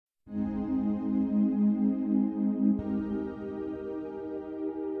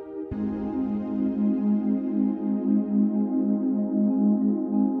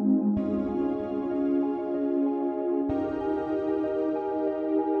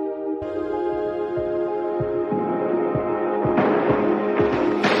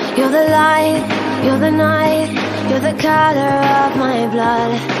You're the light, you're the night, you're the color of my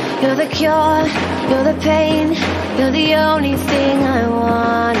blood. You're the cure, you're the pain, you're the only thing I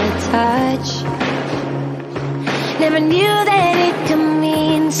wanna touch. Never knew that it could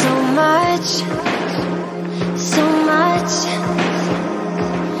mean so much, so much.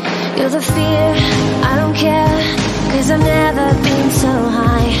 You're the fear, I don't care, 'cause I've never been so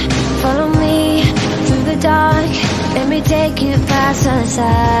high. Follow me through the dark, let me take you past the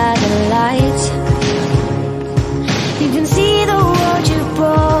satellites. You can see the world you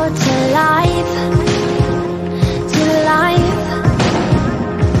brought to life, to life.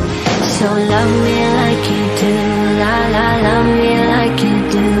 So love me like you do, la la, love me like you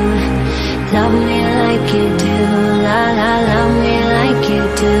do. Love me like you do, la la, love me like you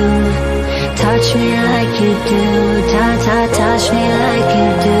do. Touch me like you do, ta ta, touch me like you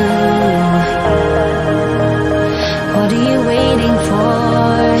do. What are you waiting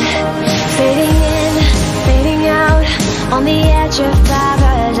for? Fading in, fading out, on the edge of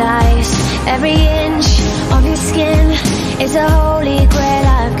paradise. Every inch of your skin is a holy grail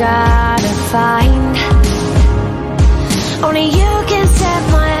I've gotta find. Only you can set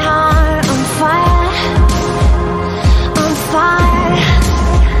my heart on fire, on fire.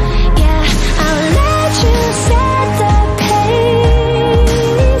 Yeah, I'll let you set the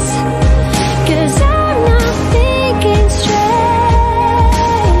pace, 'cause I'm not thinking straight.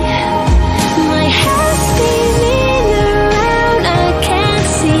 My head's spinning around, I can't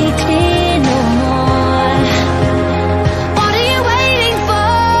see clear no more. What are you waiting for?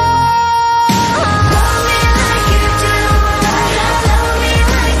 Love me like you do, love me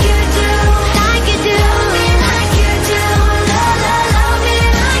like you do, like you do. Love me like you do, love me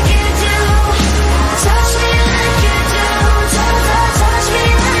like you do. Touch me like you do, touch me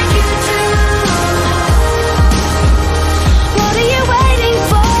like you do. What are you waiting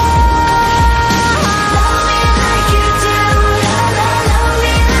for? Love me like you do, love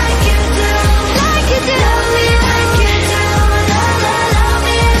me like you do, like you do. Love me like you do, love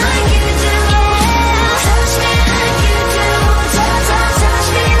me like you do. Touch me like you do, touch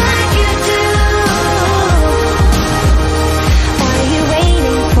me like you do. What are you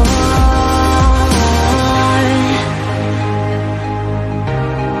waiting for?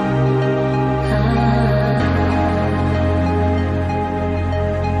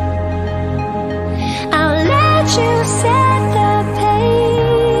 I'll let you set the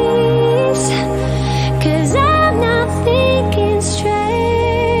pace, 'cause I'm not thinking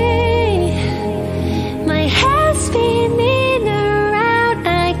straight. My head's spinning around,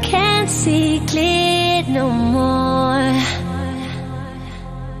 I can't see clear no more.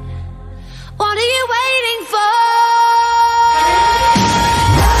 What are you waiting for?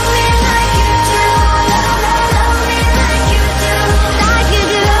 Love me like you do, love me like you do, like you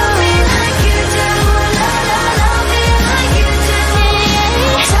do. Love me like you do, love me like you do.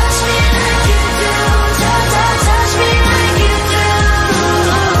 Touch me like you do, touch me like you do.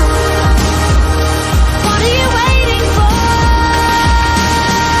 What are you waiting for?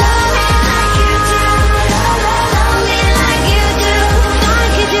 Love me like you do, love me like you do,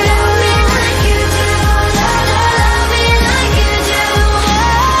 like you do. Love me like you do, love me like you do.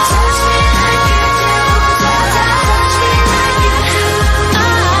 Touch me like you do, touch me like you do.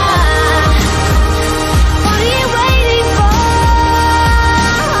 What are you waiting for?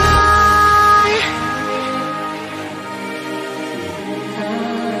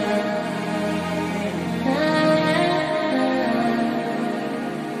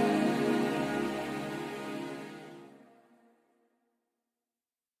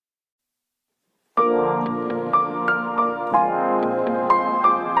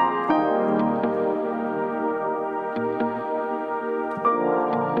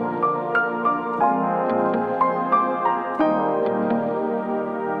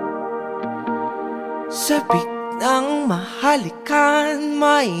 Sabik ng mahalikan,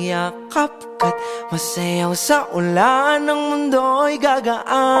 mayakap ka't masayaw sa ulan. Ang mundo'y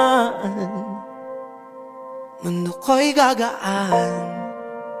gagaan, mundo ko'y gagaan.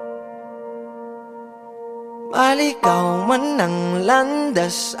 Maligaw man ang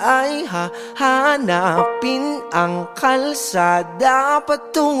landas ay hahanapin ang kalsada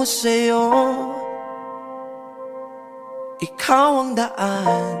patungo sa'yo. Ikaw ang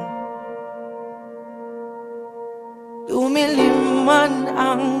daan. Lumilim man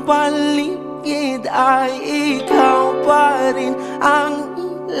ang paligid ay ikaw pa rin ang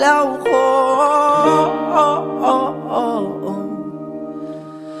ilaw ko.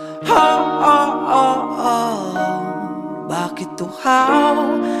 Bakit tuhaw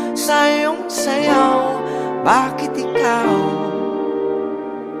sa iyong sayaw? Bakit ikaw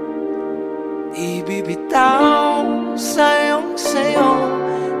Ibibitaw sa'yo,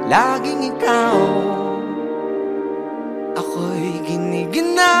 laging ikaw. Ako'y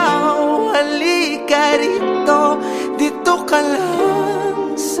giniginaw, halika rito, dito ka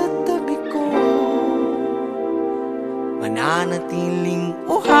lang sa tabi ko. Mananatiling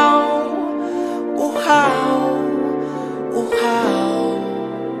uhaw, uhaw, uhaw.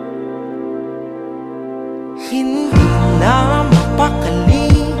 Hindi na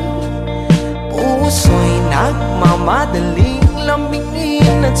mapakali, puso'y nagmamadaling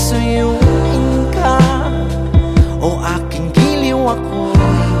lambingin at suyuin ka. O aking giliw,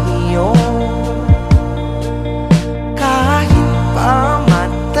 ako'y iyo. Kahit pa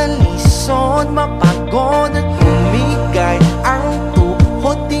matalisod, mapagod at humigay ang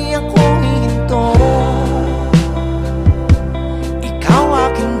tuhod, di ako hinto. Ikaw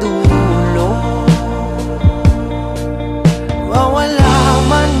aking dulo. Wawala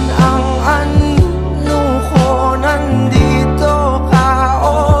man ang ano ko, nandito ka,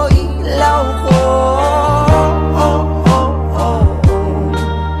 o ilaw ko.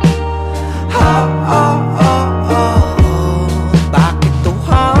 Bakit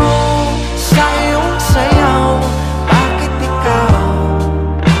tuhaw sa'yong sayaw? Bakit ikaw?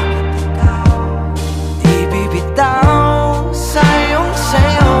 Di bibitaw sa'yong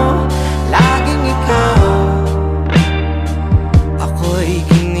sayaw, laging ikaw. Ako'y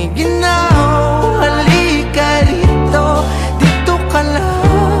giniginaw, halika rito, dito ka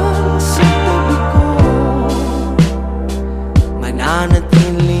lang sa tabi ko.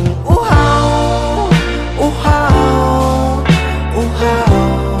 Mananatiling uhaw, uhaw, uhaw.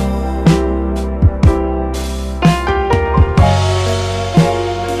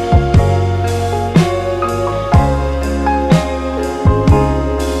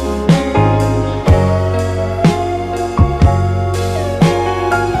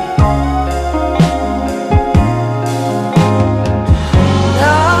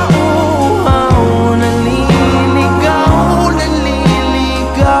 Nauuhaw, naliligaw,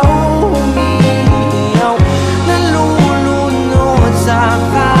 naliligaw, umiiyaw, nalulunod sa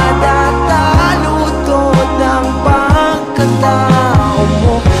kada taludtod ng pagkatao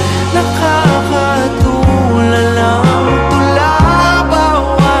mo. Nakakatulalang tula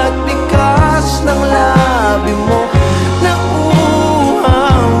bawat bigas ng labi mo.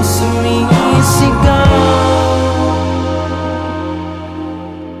 Nauuhaw, sumisigaw.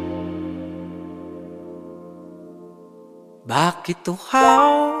 Bakit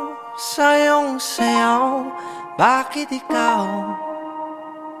tuhaw sa'yong sayaw? Bakit ikaw?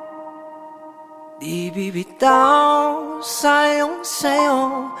 Di bibitaw sa'yong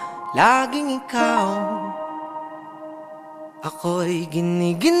sayo, laging ikaw. Ako'y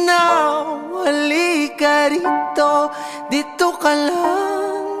giniginaw, halika rito, dito ka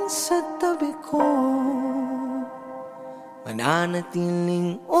lang sa tabi ko.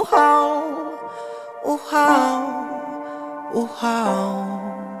 Mananatiling uhaw, uhaw, uhaw.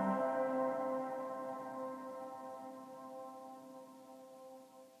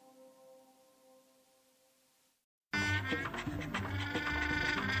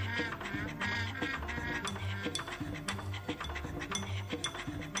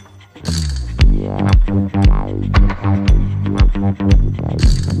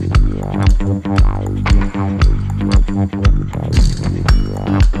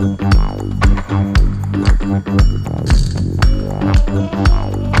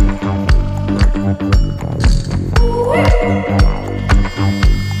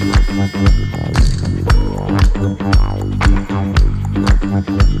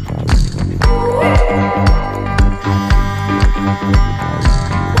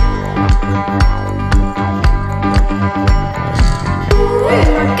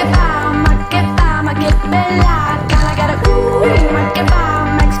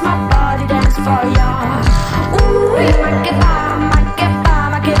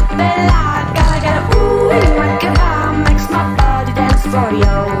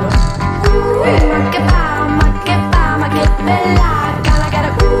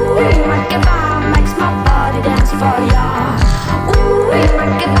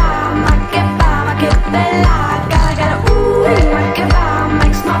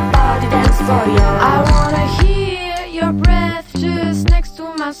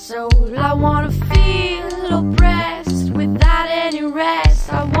 I wanna feel oppressed without any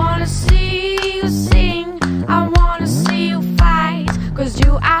rest. I wanna see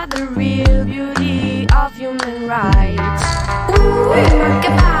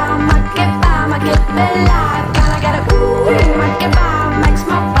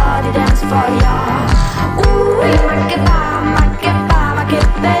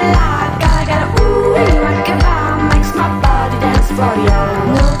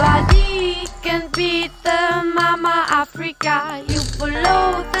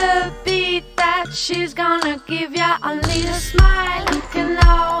she's gonna give ya only a smile. You can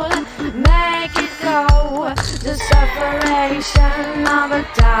all make it go. The separation of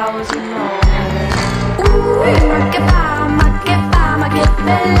 1,000 more. Ooh, make it bomb,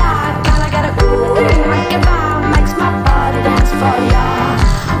 bella. Gotta get a ooh, make it bomb, makes my body dance for ya.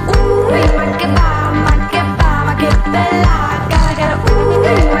 Ooh, make it bomb, bella. Gotta get a ooh,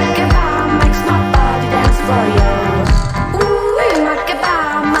 make it bomb, makes my body dance for ya. Ooh, make it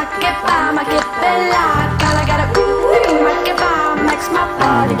bomb, bella. Gotta get a ooh, make it bomb, makes my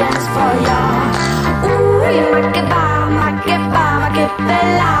body dance for ya. Ooh, make it bomb,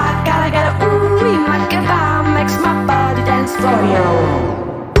 bella. Gotta get a ooh, make it bomb, makes my body dance for ya.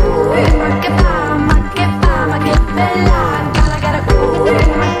 Ooh, make it bomb, bella. Gotta get a ooh,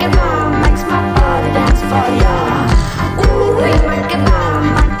 make it bomb, makes my body dance for ya. Ooh, make it bomb,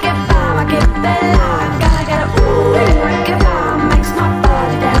 bella. Gotta get a ooh, make it bomb, makes my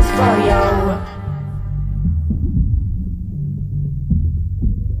body dance for ya.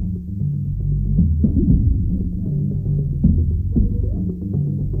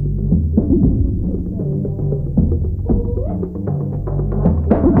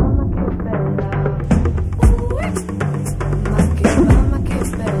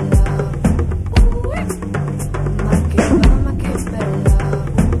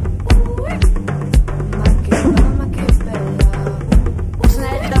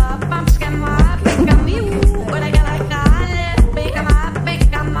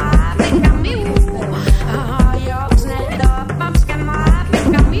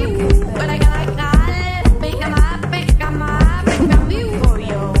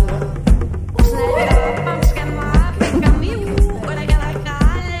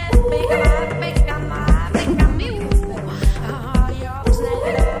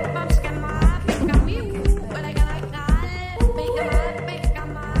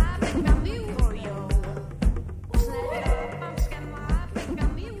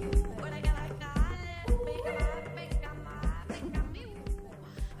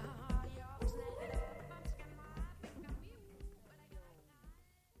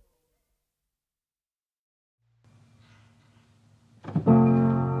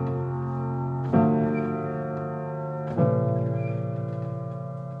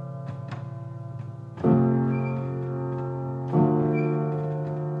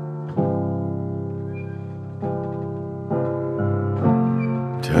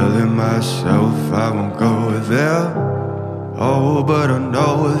 Telling myself I won't go there. Oh, but I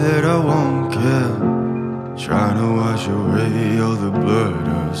know that I won't care. Trying to wash away all the blood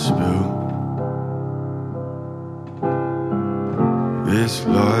I've spilled. This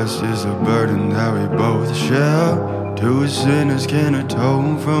loss is a burden that we both share. Two sinners can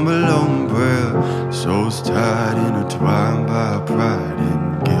atone from a lone prayer. Souls tied, intertwined by pride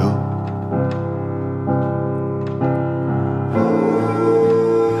and guilt.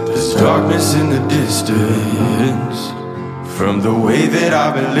 There's darkness in the distance from the way that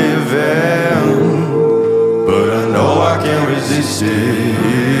I've been living, but I know I can't resist it.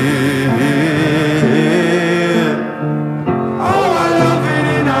 Oh, I love it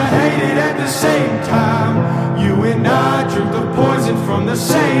and I hate it at the same time. You and I drink the poison from the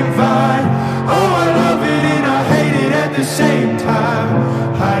same vine. Oh, I love it and I hate it at the same time.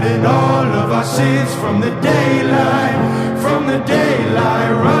 Hiding all of our sins from the daylight, from the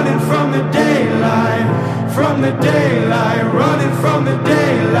daylight, running from the daylight, from the daylight, running from the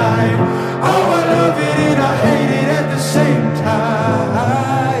daylight. Oh, I love it and I hate it at the same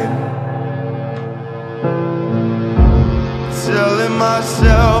time. Telling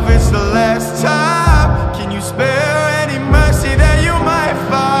myself it's the last time. Can you spare any mercy that you might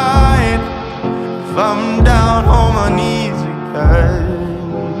find? If I'm down on my knees again,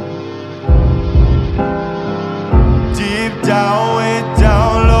 deep down, way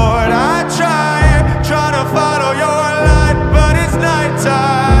down, Lord, I try to follow your light, but it's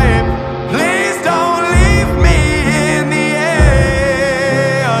nighttime. Please don't leave me in the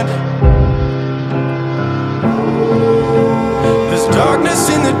end. There's darkness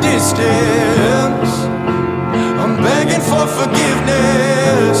in the distance. I'm begging for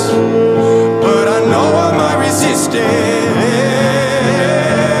forgiveness, but I know I might resist it.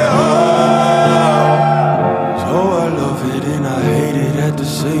 So I love it and I hate it at the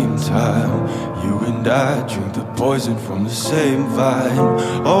same time. You and I drink the poison from the same vine.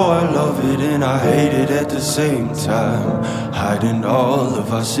 Oh, I love it and I hate it at the same time. Hiding all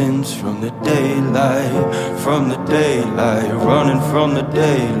of our sins from the daylight, from the daylight, running from the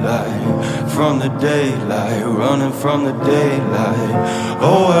daylight, from the daylight, running from the daylight.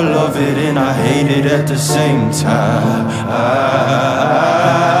 Oh, I love it and I hate it at the same time.